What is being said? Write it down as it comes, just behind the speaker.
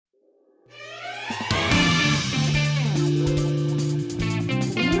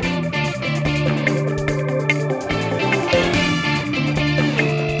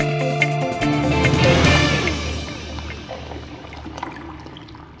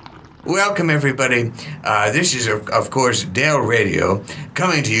Welcome, everybody. This is, of course, Dale Radio,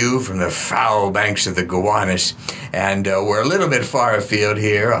 coming to you from the foul banks of the Gowanus. And we're a little bit far afield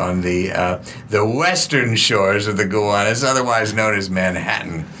here on the western shores of the Gowanus, otherwise known as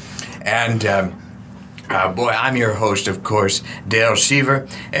Manhattan. And, I'm your host, of course, Dale Seaver,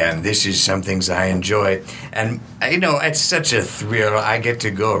 and this is Some Things I Enjoy. And, it's such a thrill. I get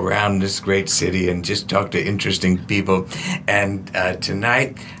to go around this great city and just talk to interesting people. And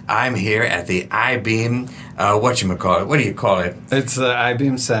tonight, I'm here at the Eyebeam, whatchamacallit? What do you call it? It's the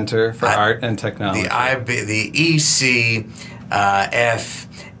Eyebeam Center for Art and Technology. The ECFA...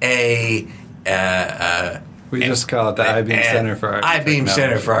 we just call it the Eyebeam Center for Art and Technology. Eyebeam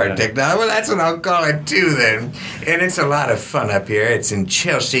Center for Art and Technology. Well, that's what I'll call it, too, then. And it's a lot of fun up here. It's in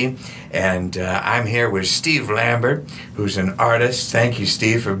Chelsea, and I'm here with Steve Lambert, who's an artist. Thank you,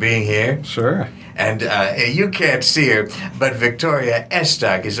 Steve, for being here. Sure. And you can't see her, but Victoria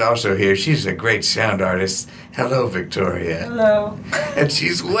Estok is also here. She's a great sound artist. Hello, Victoria. Hello. And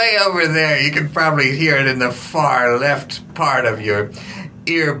she's way over there. You can probably hear it in the far left part of your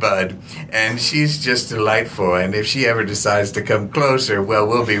earbud, and she's just delightful, and if she ever decides to come closer, well,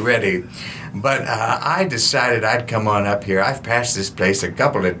 we'll be ready. But I decided I'd come on up here. I've passed this place a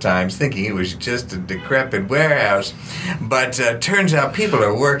couple of times thinking it was just a decrepit warehouse, but turns out people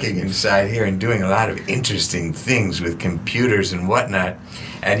are working inside here and doing a lot of interesting things with computers and whatnot,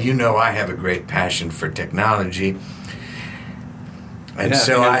 and I have a great passion for technology. And this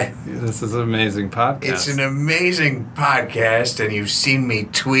is an amazing podcast. It's an amazing podcast, and you've seen me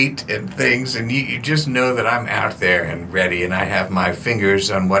tweet and things, and you just know that I'm out there and ready, and I have my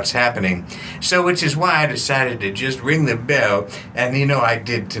fingers on what's happening. So, which is why I decided to just ring the bell, and I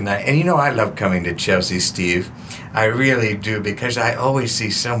did tonight. And I love coming to Chelsea, Steve. I really do, because I always see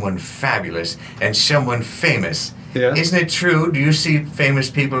someone fabulous and someone famous. Yeah. Isn't it true? Do you see famous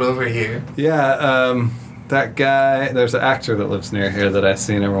people over here? Yeah, that guy, there's an actor that lives near here that I've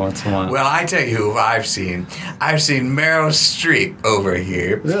seen every once in a while. Well, I tell you who I've seen. I've seen Meryl Streep over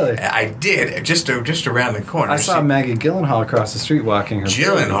here. Really? I did, just around the corner. I saw Maggie Gyllenhaal across the street walking her.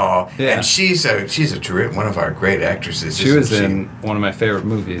 Gyllenhaal, yeah. And she's a terrific, one of our great actresses. She was in one of my favorite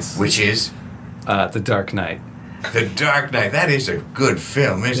movies. Which is? The Dark Knight. The Dark Knight. That is a good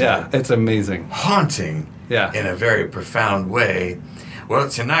film, isn't it? Yeah, it's amazing. Haunting. Yeah. In a very profound way. Well,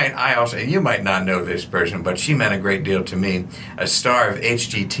 tonight, and you might not know this person, but she meant a great deal to me, a star of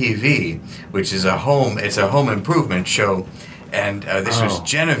HGTV, which is it's a home improvement show, and this was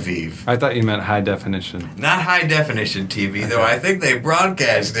Genevieve. I thought you meant high definition. Not high definition TV, though. I think they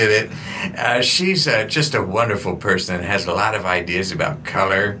broadcasted it. She's just a wonderful person and has a lot of ideas about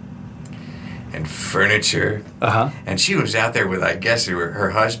color and furniture. Uh-huh. And she was out there with, I guess, her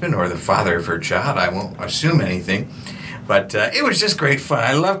husband or the father of her child. I won't assume anything. But it was just great fun.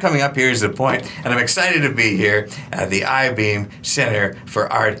 I love coming up here is the point, and I'm excited to be here at the Eyebeam Center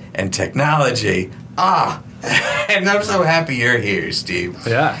for Art and Technology. And I'm so happy you're here, Steve.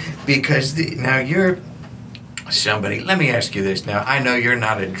 Yeah. Because now you're somebody, let me ask you this now. I know you're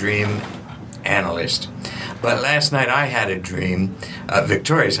not a dream analyst, but last night I had a dream.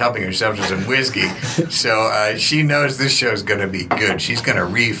 Victoria's helping herself to some whiskey, so she knows this show's going to be good. She's going to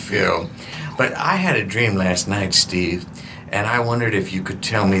refill. But I had a dream last night, Steve, and I wondered if you could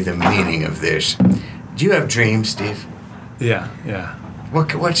tell me the meaning of this. Do you have dreams, Steve? Yeah.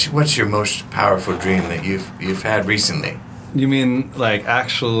 What's your most powerful dream that you've had recently? You mean like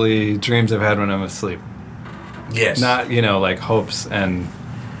actually dreams I've had when I'm asleep? Yes. Not like hopes and.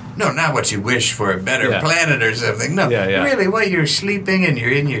 No, not what you wish for a better planet or something. No, really, while you're sleeping and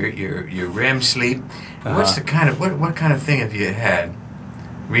you're in your REM sleep, what's the kind of what kind of thing have you had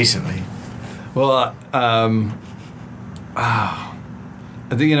recently? Well, I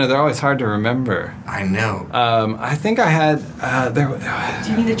think they're always hard to remember. I know. I think I had Do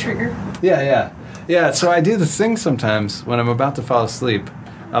you need a trigger? Yeah. So I do this thing sometimes when I'm about to fall asleep.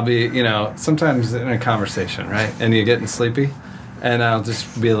 I'll be sometimes in a conversation, right, and you're getting sleepy, and I'll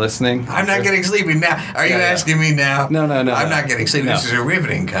just be listening. I'm not getting sleepy now. Are you asking me now? No. I'm not getting sleepy. No. This is a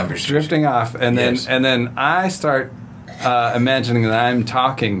riveting conversation. Drifting off, and then I start imagining that I'm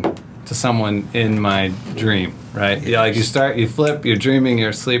talking to someone in my dream, right? Yes. Yeah, like you flip, you're dreaming,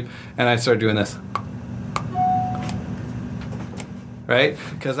 you're asleep, and I start doing this. Right?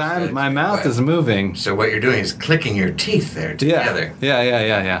 Because my mouth is moving. So what you're doing is clicking your teeth there together.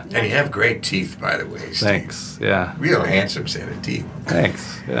 Yeah. And you have great teeth, by the way, Steve. Thanks, yeah. Real handsome set of teeth.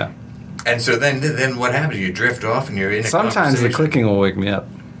 Thanks, yeah. And so then what happens? You drift off and you're in a Sometimes the clicking will wake me up.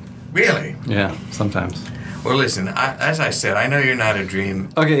 Really? Yeah, sometimes. Well, listen, as I said, I know you're not a dream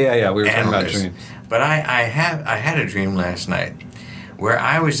Okay, yeah. We were talking about analyst, dreams. But I had a dream last night where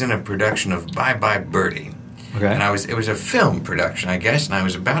I was in a production of Bye Bye Birdie. Okay. And it was a film production, I guess, and I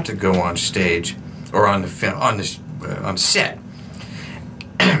was about to go on stage, or on set,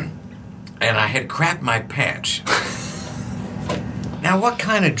 and I had crapped my pants. Now, what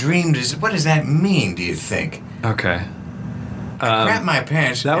kind of dream what does that mean, do you think? Okay. I crap my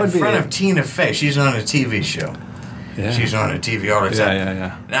pants in front of Tina Fey. She's on a TV show. Yeah. She's on a TV all the time.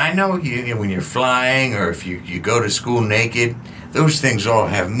 Yeah. Now, I know when you're flying or if you go to school naked, those things all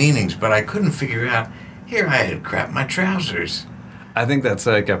have meanings, but I couldn't figure out, here I had crapped my trousers. I think that's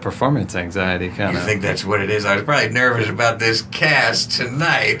like a performance anxiety kind of. You think that's what it is? I was probably nervous about this cast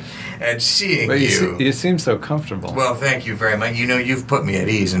tonight and seeing you. You seem so comfortable. Well, thank you very much. You know, you've put me at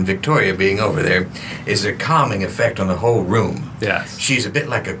ease, and Victoria being over there is a calming effect on the whole room. Yes. She's a bit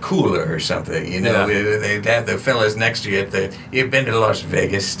like a cooler or something, you know. Yeah. They have the fellas next to you You've been to Las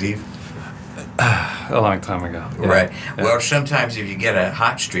Vegas, Steve? A long time ago. Yeah. Right. Yeah. Well, sometimes if you get a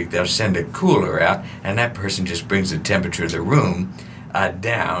hot streak, they'll send a cooler out, and that person just brings the temperature of the room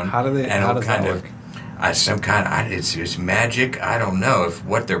down. How does that work? It's magic. I don't know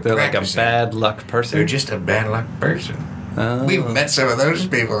what they're practicing. Like a bad luck person? They're just a bad luck person. Oh. We've met some of those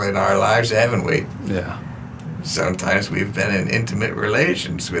people in our lives, haven't we? Yeah. Sometimes we've been in intimate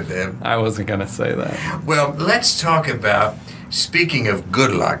relations with them. I wasn't going to say that. Well, let's talk about, speaking of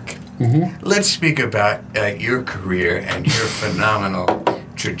good luck, let's speak about your career and your phenomenal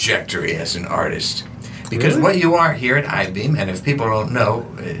trajectory as an artist. Because what you are here at Eyebeam, and if people don't know,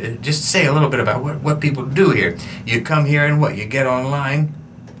 just say a little bit about what people do here. You come here and you get online?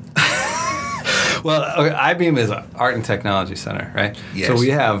 Well, Eyebeam is an art and technology center, right? Yes. So we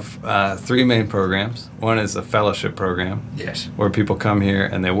have 3 main programs. One is a fellowship program. Yes. Where people come here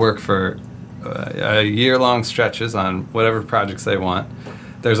and they work for year-long stretches on whatever projects they want.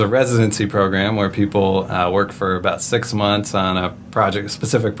 There's a residency program where people work for about 6 months on a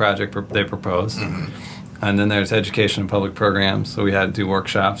specific project they propose. Mm-hmm. And then there's education and public programs. So we had to do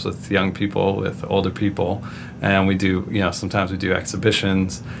workshops with young people, with older people, and we do, sometimes we do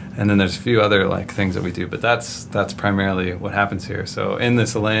exhibitions. And then there's a few other things that we do, but that's primarily what happens here. So in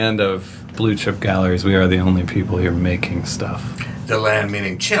this land of blue chip galleries, we are the only people here making stuff. The land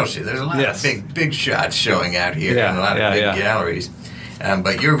meaning Chelsea. There's a lot of big shots showing out here, and a lot of big galleries.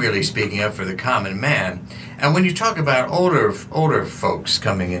 But you're really speaking up for the common man. And when you talk about older folks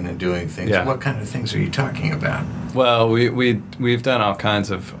coming in and doing things, what kind of things are you talking about? Well, we've done all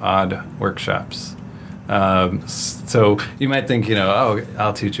kinds of odd workshops. So you might think,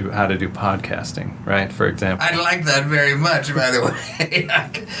 I'll teach you how to do podcasting, right? For example. I like that very much, by the way.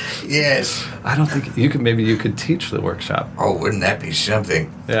 Yes. I don't think you could teach the workshop. Oh, wouldn't that be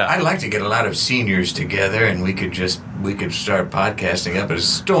something? Yeah. I'd like to get a lot of seniors together, and we could start podcasting up a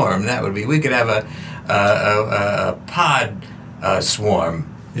storm. We could have a pod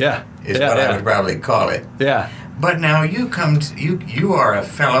swarm. Yeah. Is what I would probably call it. Yeah. But now you are a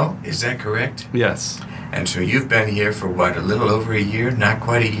fellow, is that correct? Yes. And so you've been here for a little over a year, not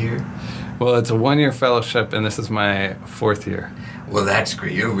quite a year? Well, it's a 1-year fellowship, and this is my 4th year. Well, that's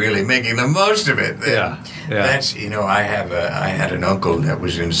great. You're really making the most of it then. Yeah. That's, I had an uncle that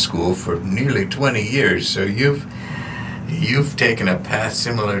was in school for nearly 20 years, so you've taken a path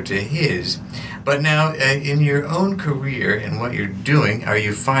similar to his. But now, in your own career and what you're doing, are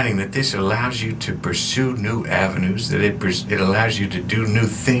you finding that this allows you to pursue new avenues, that it allows you to do new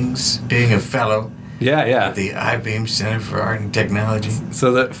things, being a fellow? Yeah. At the Eyebeam Center for Art and Technology?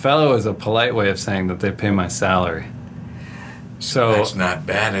 So the fellow is a polite way of saying that they pay my salary. So that's not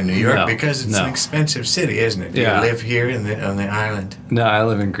bad in New York because it's an expensive city, isn't it? Do you live here on the island? No, I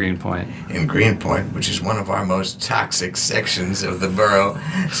live in Greenpoint. In Greenpoint, which is one of our most toxic sections of the borough.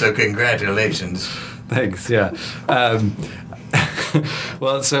 So congratulations. Thanks, yeah.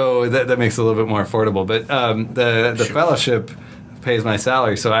 Well, so that makes it a little bit more affordable. But the fellowship pays my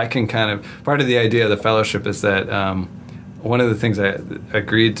salary, so I can part of the idea of the fellowship is that one of the things I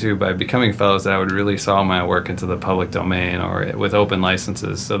agreed to by becoming a fellow is that I would release all my work into the public domain or with open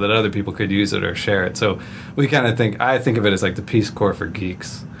licenses so that other people could use it or share it. So I think of it as like the Peace Corps for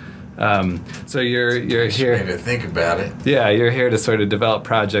geeks. So you're here to think about it. Yeah, you're here to sort of develop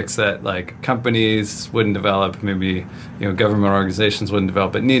projects that companies wouldn't develop, maybe government organizations wouldn't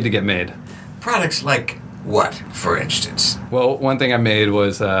develop, but need to get made. Products like what, for instance? Well, one thing I made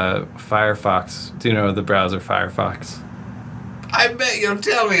was Firefox. Do you know the browser Firefox? I bet you'll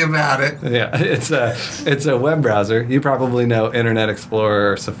tell me about it. Yeah, it's a web browser. You probably know Internet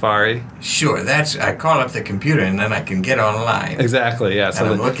Explorer or Safari. Sure, I call up the computer and then I can get online. Exactly, yeah. So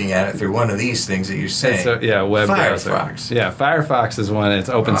I'm looking at it through one of these things that you're saying. Web Firefox. Browser. Yeah, Firefox is one. It's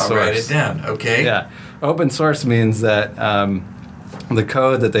open source. I'll write it down. Okay. Yeah, open source means that the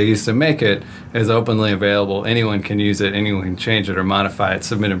code that they use to make it is openly available. Anyone can use it. Anyone can change it or modify it,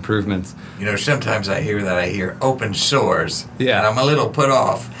 submit improvements. Sometimes I hear open source. Yeah. And I'm a little put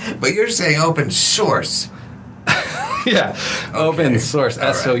off. But you're saying open source. Yeah. Okay. Open source.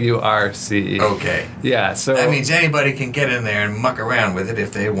 All right. SOURCE. Okay. Yeah. So that means anybody can get in there and muck around with it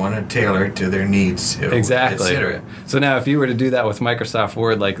if they want to tailor it to their needs. Exactly. Etc. So now if you were to do that with Microsoft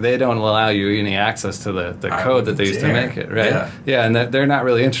Word, like they don't allow you any access to the code that they used to make it, right? Yeah, and they're not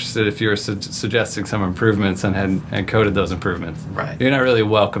really interested if you were suggesting some improvements and coded those improvements. Right. You're not really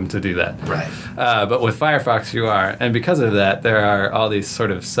welcome to do that. Right. But with Firefox you are. And because of that, there are all these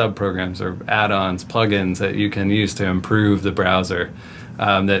sort of sub-programs or add-ons, plugins that you can use to improve the browser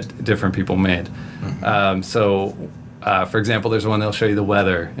that different people made. Mm-hmm. For example, there's one that'll show you the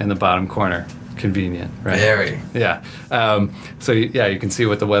weather in the bottom corner. Convenient, right? Very. Yeah. You can see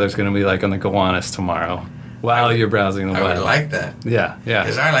what the weather's going to be like on the Gowanus tomorrow while you're browsing the I weather. would like that. Yeah.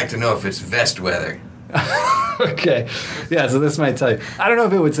 Because I like to know if it's vest weather. Okay. Yeah, so this might tell you. I don't know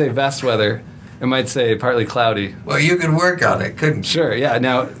if it would say vest weather. It might say partly cloudy. Well, you could work on it, couldn't you? Sure, yeah.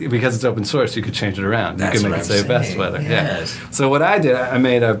 Now, because it's open source, you could change it around. That's you could what make it I'm say vest saying. weather. Yes. Yeah. So what I did, I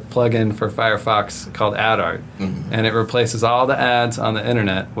made a plugin for Firefox called AdArt, and it replaces all the ads on the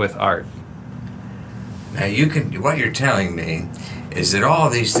internet with art. Now, what you're telling me is that all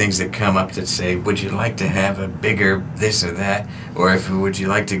these things that come up that say, would you like to have a bigger this or that, or would you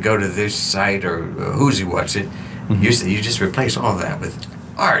like to go to this site, or who's you watch it, you just replace all that with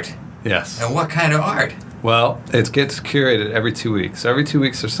art. Yes. And what kind of art? Well, it gets curated every 2 weeks. Every 2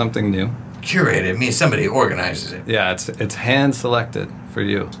 weeks there's something new. Curated means somebody organizes it. Yeah, it's hand selected for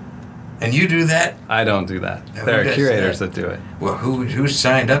you. And you do that? I don't do that. Who There are does curators that? that do it. Well, who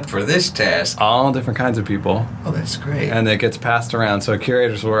signed up for this task? All different kinds of people. Oh, that's great. And it gets passed around. So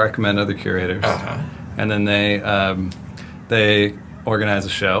curators will recommend other curators. Uh-huh. And then they organize a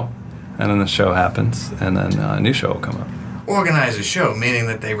show, and then the show happens, and then a new show will come up. Organize a show, meaning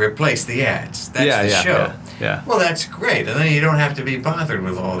that they replace the ads. That's the show. Yeah. Well, that's great. And then you don't have to be bothered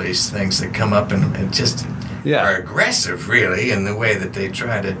with all these things that come up and just are aggressive, really, in the way that they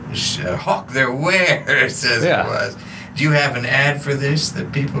try to hawk their wares, as it was. Do you have an ad for this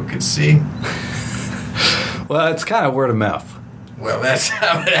that people could see? Well, it's kind of word of mouth. Well, that's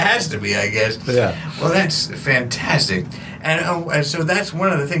how it has to be, I guess. Yeah. Well, that's fantastic. And so that's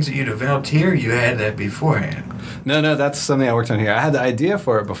one of the things that you developed here? You had that beforehand? No, that's something I worked on here. I had the idea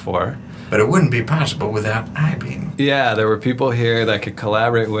for it before. But it wouldn't be possible without Eyebeam. Yeah, there were people here that I could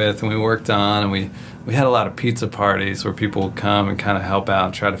collaborate with, and we worked on, and we had a lot of pizza parties where people would come and kind of help out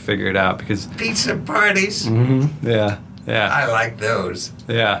and try to figure it out. Because pizza parties? Mm-hmm. Yeah. I like those.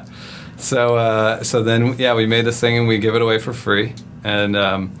 Yeah. So then we made this thing and we give it away for free. And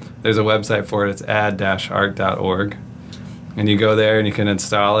there's a website for it. It's ad-art.org. And you go there and you can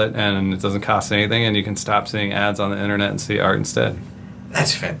install it, and it doesn't cost anything, and you can stop seeing ads on the internet and see art instead.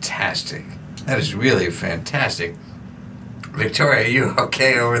 That's fantastic. That is really fantastic. Victoria, are you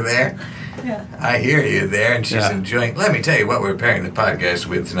okay over there? Yeah. I hear you there, and she's enjoying. Let me tell you what we're pairing the podcast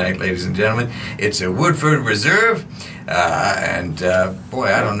with tonight, ladies and gentlemen. It's a Woodford Reserve, and boy,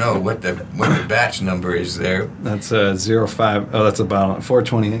 I don't know what the batch number is there. That's 05. Oh, that's a bottle.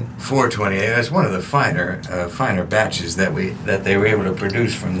 428. 428. That's one of the finer batches that they were able to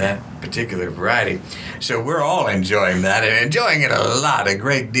produce from that particular variety. So we're all enjoying that and enjoying it a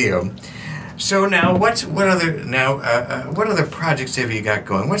great deal. So now, what other projects have you got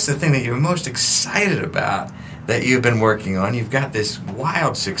going? What's the thing that you're most excited about that you've been working on? You've got this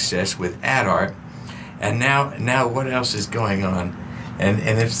wild success with AdArt, and now what else is going on? And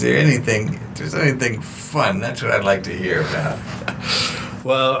if there's anything fun, that's what I'd like to hear about.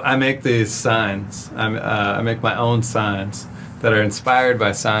 Well, I make these signs. I make my own signs that are inspired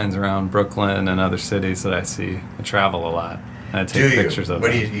by signs around Brooklyn and other cities that I see. I travel a lot. I take pictures of it.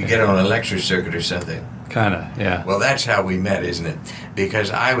 What do you get on a lecture circuit or something? Kind of, yeah. Well, that's how we met, isn't it?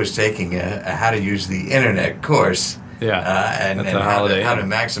 Because I was taking a how to use the internet course. Yeah. And how to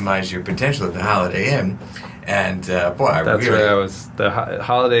maximize your potential at the Holiday Inn. And that's where I was. The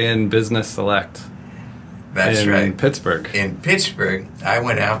Holiday Inn Business Select. That's right. In Pittsburgh. In Pittsburgh, I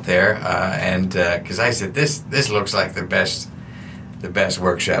went out there and because I said this looks like the best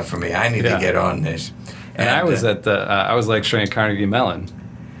workshop for me. I need to get on this. And I was at I was lecturing at Carnegie Mellon,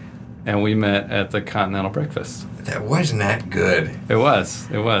 and we met at the Continental Breakfast. That wasn't that good. It was.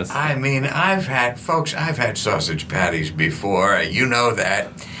 I mean, I've had sausage patties before. You know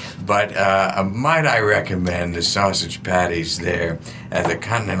that. But might I recommend the sausage patties there at the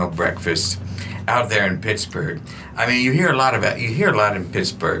Continental Breakfast out there in Pittsburgh? I mean, you hear a lot in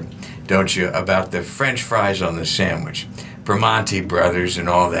Pittsburgh, don't you, about the French fries on the sandwich. Primanti Brothers and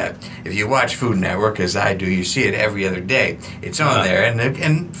all that. If you watch Food Network, as I do, you see it every other day. It's on there,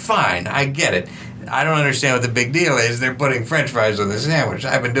 and fine, I get it. I don't understand what the big deal is. They're putting French fries on the sandwich.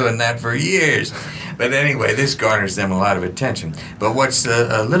 I've been doing that for years. But anyway, this garners them a lot of attention. But what's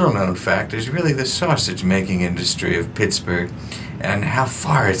a little-known fact is really the sausage-making industry of Pittsburgh and how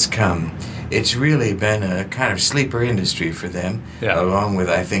far it's come. It's really been a kind of sleeper industry for them, along with,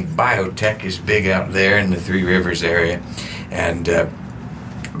 I think, biotech is big out there in the Three Rivers area. And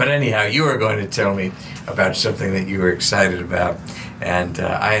but anyhow, you were going to tell me about something that you were excited about, and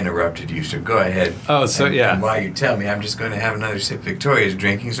I interrupted you, so go ahead. Oh, so And while you tell me, I'm just going to have another sip. Victoria's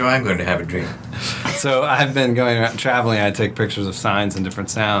drinking, so I'm going to have a drink. So I've been going around traveling. I take pictures of signs and different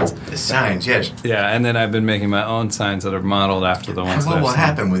sounds. The signs, yes. Yeah, and then I've been making my own signs that are modeled after the ones. What will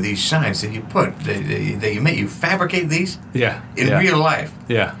happen with these signs that you put? That you make? You fabricate these? Yeah. In real life?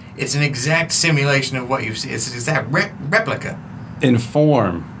 Yeah. It's an exact simulation of what you see. It's an exact replica. In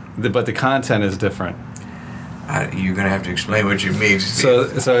form, but the content is different. You're going to have to explain what you mean. So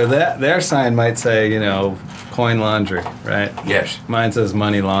that their sign might say, coin laundry, right? Yes. Mine says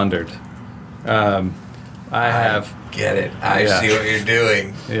money laundered. I get it. I see what you're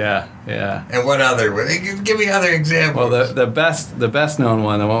doing. Yeah. And what other? Give me other examples. Well, the best known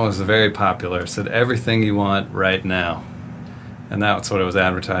one, the one was very popular, said everything you want right now, and that's what it was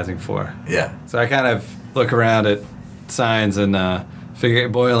advertising for. Yeah. So I kind of look around at signs and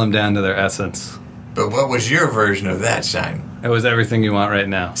boil them down to their essence. But what was your version of that sign? It was everything you want right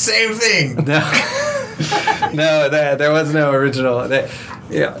now. Same thing. No, there was no original.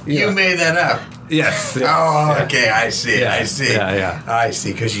 You made that up. Yes. Okay, I see. Yeah, I see. Yeah. I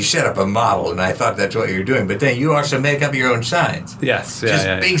see, because you set up a model, and I thought that's what you were doing. But then you also make up your own signs. Yes. Just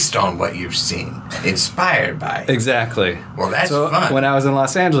based on what you've seen, inspired by it. Exactly. Well, that's fun. When I was in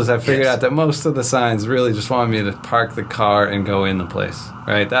Los Angeles, I figured out that most of the signs really just wanted me to park the car and go in the place.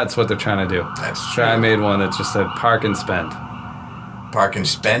 Right? That's what they're trying to do. That's So true. I made one that just said park and spend. Park and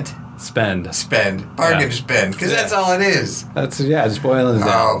spend? Spend. Park and spend, because that's all it is. That's just boiling it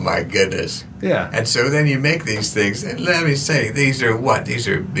down. Oh, my goodness. Yeah. And so then you make these things, and let me say, these are what? These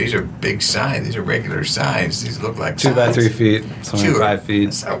are big signs. These are regular signs. These look like 2 by 3 signs. feet, something 5 feet.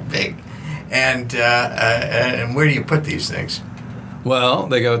 That's so big. And where do you put these things? Well,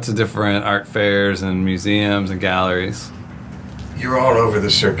 they go to different art fairs and museums and galleries. You're all over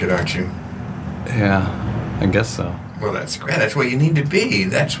the circuit, aren't you? Yeah, I guess so. Well, that's great. That's where you need to be.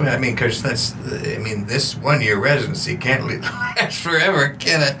 That's what I mean, because this 1 year residency can't last forever,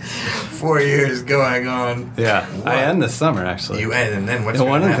 can it? 4 years going on. Yeah, What? I end this summer actually. You end, and then what's And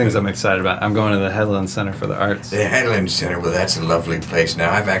one of the happen? things I'm excited about, I'm going to the Headland Center for the Arts. The Headland Center, well, that's a lovely place.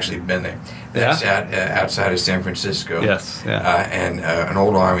 Now, I've actually been there. That's outside of San Francisco. Yes, yeah. And an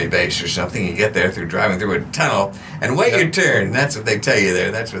old army base or something. You get there through driving through a tunnel and wait your turn. That's what they tell you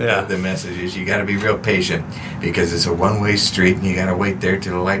there. That's what the message is. You got to be real patient because it's a one-way street and you got to wait there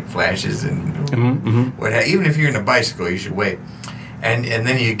till the light flashes and even if you're in a bicycle, you should wait. And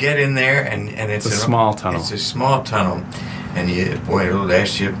then you get in there and it's a small tunnel. It's a small tunnel, and it'll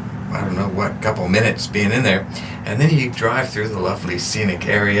last you, I don't know what, couple minutes being in there. And then you drive through the lovely scenic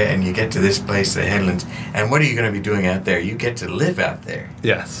area and you get to this place, the Headlands. And what are you going to be doing out there? You get to live out there.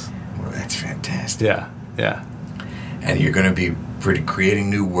 Yes. Well, that's fantastic. Yeah. And you're going to be creating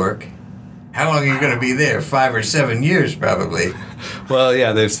new work. How long are you going to be there? 5 or 7 years, probably. Well,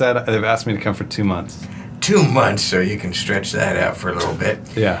 yeah, they've asked me to come for 2 months. 2 months, so you can stretch that out for a little bit.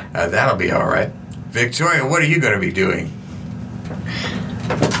 Yeah. That'll be all right. Victoria, what are you going to be doing?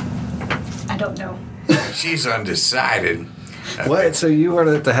 I don't know. She's undecided. What? So you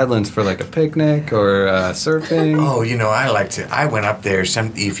were at the Headlands for like a picnic or surfing? Oh, I went up there.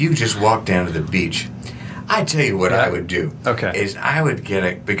 If you just walk down to the beach, I tell you what I would do. Okay. Is I would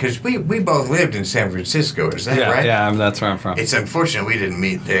because we both lived in San Francisco. Is that right? Yeah, that's where I'm from. It's unfortunate we didn't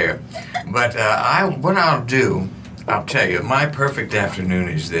meet there. But what I'll do, I'll tell you, my perfect afternoon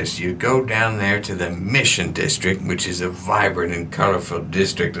is this. You go down there to the Mission District, which is a vibrant and colorful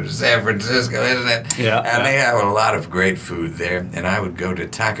district of San Francisco, isn't it? Yeah. And they have a lot of great food there. And I would go to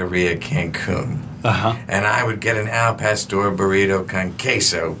Taqueria Cancun. Uh-huh. And I would get an al pastor burrito con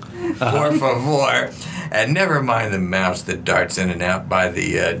queso, por favor. And never mind the mouse that darts in and out by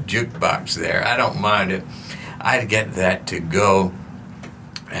the jukebox there. I don't mind it. I'd get that to go.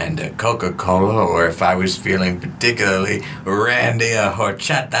 And Coca-Cola, or if I was feeling particularly randy, a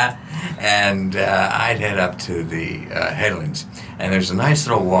horchata. And I'd head up to the Headlands. And there's a nice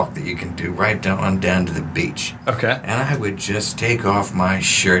little walk that you can do right down to the beach. Okay. And I would just take off my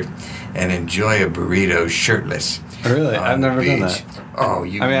shirt and enjoy a burrito shirtless. Really? on I've the never done beach. that. Oh,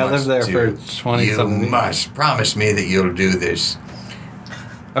 you I must lived there for 20-something years. You must. Promise me that you'll do this.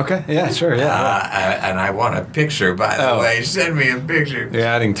 Okay, yeah, sure, yeah. And I want a picture, by the way. Send me a picture. You're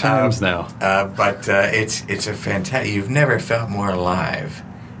adding terms now. But it's a fantastic... You've never felt more alive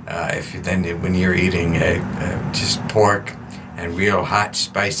when you're eating just pork and real hot,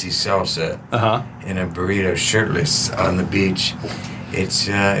 spicy salsa in a burrito, shirtless on the beach. It's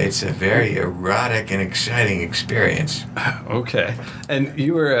a very erotic and exciting experience. Okay. And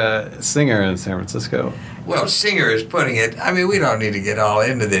you were a singer in San Francisco? Well, singer is putting it. I mean, we don't need to get all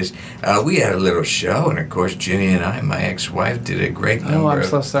into this. We had a little show, and of course, Ginny and I, my ex-wife, did a great number. Oh, I'm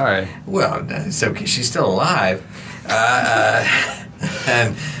so sorry. Well, it's okay. She's still alive.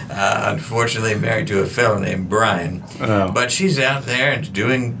 And unfortunately married to a fellow named Brian. Oh. But she's out there and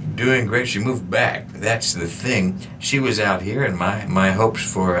doing great. She moved back. That's the thing. She was out here, and my hopes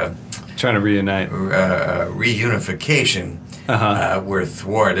for trying to reunite reunification were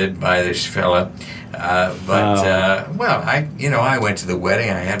thwarted by this fella. Well, I went to the wedding.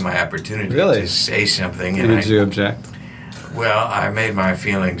 I had my opportunity to say something. Did you object? Well, I made my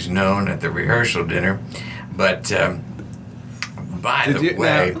feelings known at the rehearsal dinner, but. By the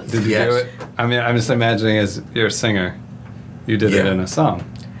way, did you do it? I mean, I'm just imagining as you're a singer, you did it in a song.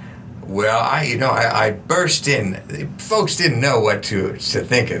 Well, I burst in. Folks didn't know what to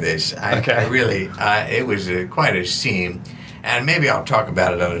think of this. I really, it was quite a scene, and maybe I'll talk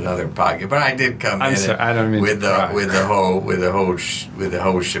about it on another podcast. But I did come in with the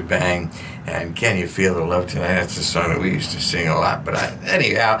whole shebang. And Can You Feel the Love Tonight? That's a song that we used to sing a lot. But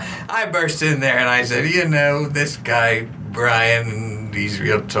anyhow, I burst in there and I said, this guy Brian, he's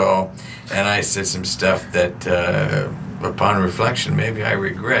real tall, and I said some stuff that, upon reflection, maybe I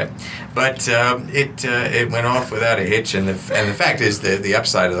regret. But it went off without a hitch, and the fact is, the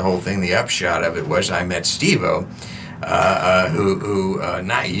upside of the whole thing, the upshot of it was I met Steve-O, who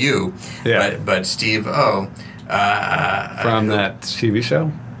not you, but Steve-O. From that TV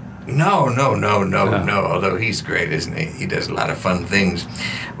show? No. Although he's great, isn't he? He does a lot of fun things.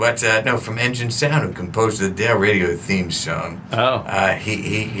 But from Engine Sound, who composed the Dale Radio theme song. Oh.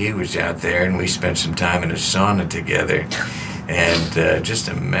 He was out there, and we spent some time in a sauna together, and just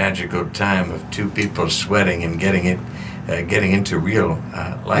a magical time of two people sweating and getting into real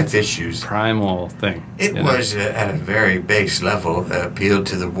life issues. Primal thing. It was at a very base level appealed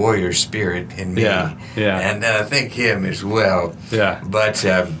to the warrior spirit in me. Yeah. And I think him as well. Yeah. But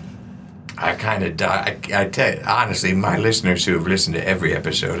I kind of I tell you, honestly, my listeners who have listened to every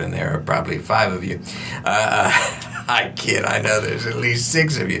episode, and there are probably 5 of you, I kid, I know there's at least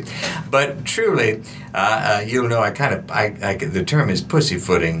 6 of you, but truly, you'll know the term is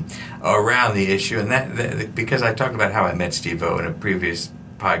pussyfooting around the issue, and that because I talked about how I met Steve-O in a previous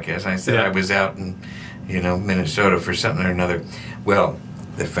podcast. I said I was out in Minnesota for something or another. Well,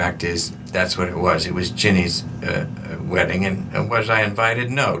 the fact is, that's what it was. It was Ginny's wedding, and was I invited?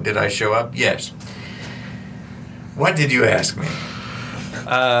 No. Did I show up? Yes. What did you ask me?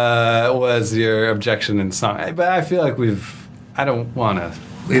 Was your objection in song? But I feel like I don't want to.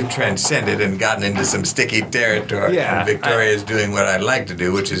 We've transcended and gotten into some sticky territory. Yeah. And Victoria's doing what I'd like to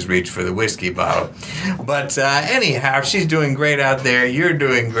do, which is reach for the whiskey bottle. But anyhow, she's doing great out there. You're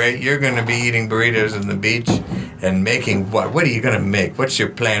doing great. You're going to be eating burritos on the beach and making what? What are you going to make? What's your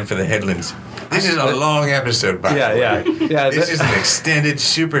plan for the headlands? This is a long episode, by the way. Yeah. This is an extended,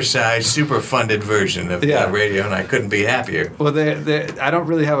 supersized, super-funded version of radio, and I couldn't be happier. Well, I don't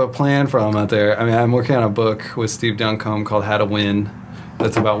really have a plan for them out there. I mean, I'm working on a book with Steve Duncombe called How to Win.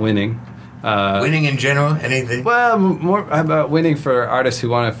 That's about winning. Winning in general? Anything? Well, more about winning for artists who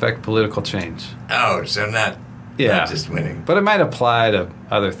want to affect political change. Oh, so not just winning. But it might apply to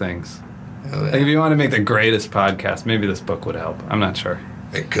other things. Like if you want to make the greatest podcast, maybe this book would help. I'm not sure.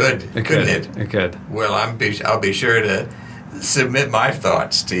 It could. Couldn't it? It could. Well, I'll be sure to submit my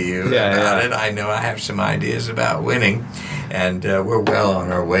thoughts to you about it. I know I have some ideas about winning, and we're well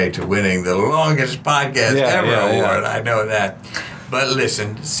on our way to winning the longest podcast ever award. I know that. But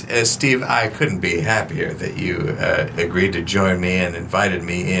listen, Steve, I couldn't be happier that you agreed to join me and invited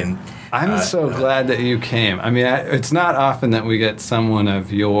me in. I'm so glad that you came. I mean, it's not often that we get someone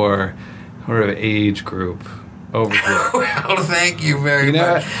of your sort of age group over here. Well, thank you very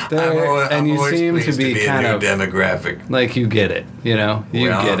much. And you seem to be kind of demographic. Like you get it, You get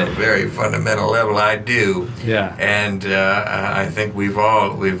it. On a very fundamental level, I do. Yeah. And I think we've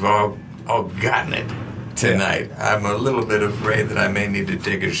all gotten it tonight. Yeah. I'm a little bit afraid that I may need to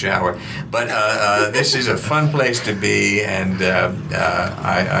take a shower, but this is a fun place to be, and there's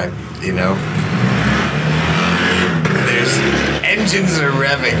engines are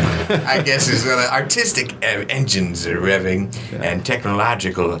revving, I guess is what artistic engines are revving, and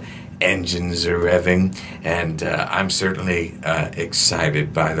technological engines are revving, and I'm certainly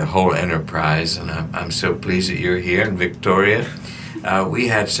excited by the whole enterprise, and I'm so pleased that you're here. And Victoria, we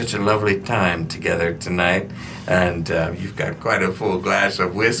had such a lovely time together tonight, and you've got quite a full glass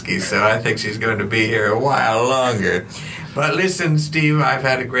of whiskey, so I think she's going to be here a while longer. But listen, Steve, I've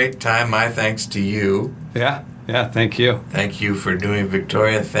had a great time. My thanks to you. Yeah, thank you. Thank you for doing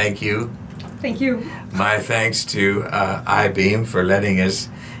Victoria. Thank you. Thank you. My thanks to Eyebeam for letting us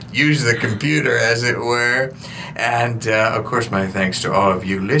use the computer, as it were. And, of course, my thanks to all of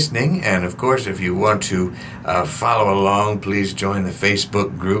you listening. And, of course, if you want to follow along, please join the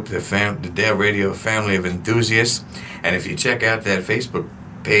Facebook group, the Dale Radio Family of Enthusiasts. And if you check out that Facebook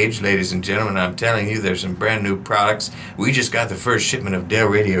page, ladies and gentlemen, I'm telling you, there's some brand new products. We just got the first shipment of Dale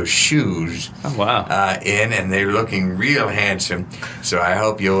Radio shoes in, and they're looking real handsome. So I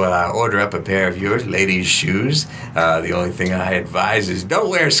hope you'll order up a pair of yours, ladies' shoes. The only thing I advise is don't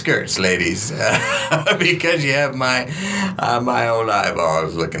wear skirts, ladies, because you have my old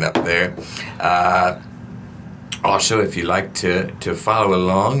eyeballs looking up there. Also, if you'd like to follow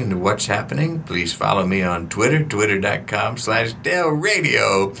along into what's happening, please follow me on Twitter. Twitter.com/Dale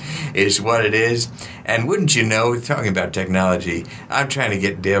Radio is what it is. And wouldn't you know, talking about technology, I'm trying to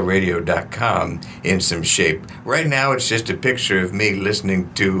get DaleRadio.com in some shape. Right now, it's just a picture of me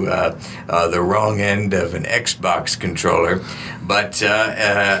listening to the wrong end of an Xbox controller. But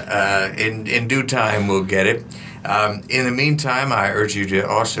in due time, we'll get it. In the meantime, I urge you to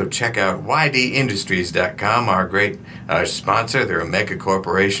also check out ydindustries.com, our great sponsor. They're a mega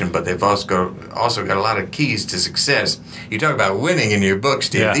corporation, but they've also got a lot of keys to success. You talk about winning in your book,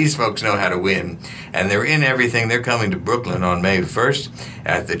 Steve. Yeah. These folks know how to win, and they're in everything. They're coming to Brooklyn on May 1st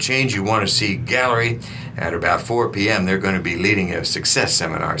at the Change You Want to See Gallery at about 4 p.m. They're going to be leading a success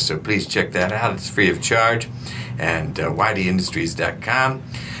seminar, so please check that out. It's free of charge, and ydindustries.com.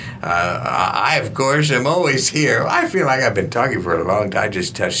 I, of course, am always here. I feel like I've been talking for a long time. I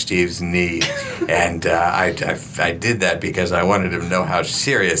just touched Steve's knee, and I did that because I wanted him to know how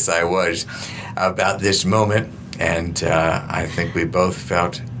serious I was about this moment, and I think we both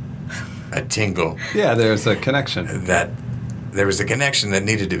felt a tingle. Yeah, there's a connection. That there was a connection that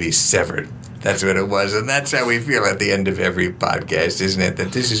needed to be severed. That's what it was, and that's how we feel at the end of every podcast, isn't it?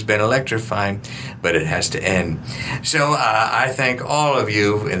 That this has been electrifying, but it has to end. So I thank all of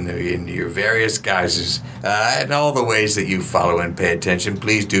you in your various guises and all the ways that you follow and pay attention.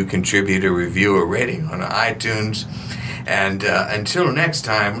 Please do contribute a review or rating on iTunes. And until next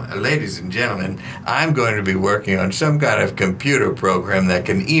time, ladies and gentlemen, I'm going to be working on some kind of computer program that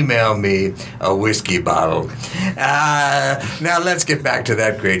can email me a whiskey bottle. Now let's get back to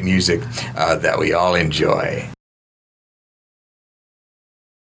that great music that we all enjoy.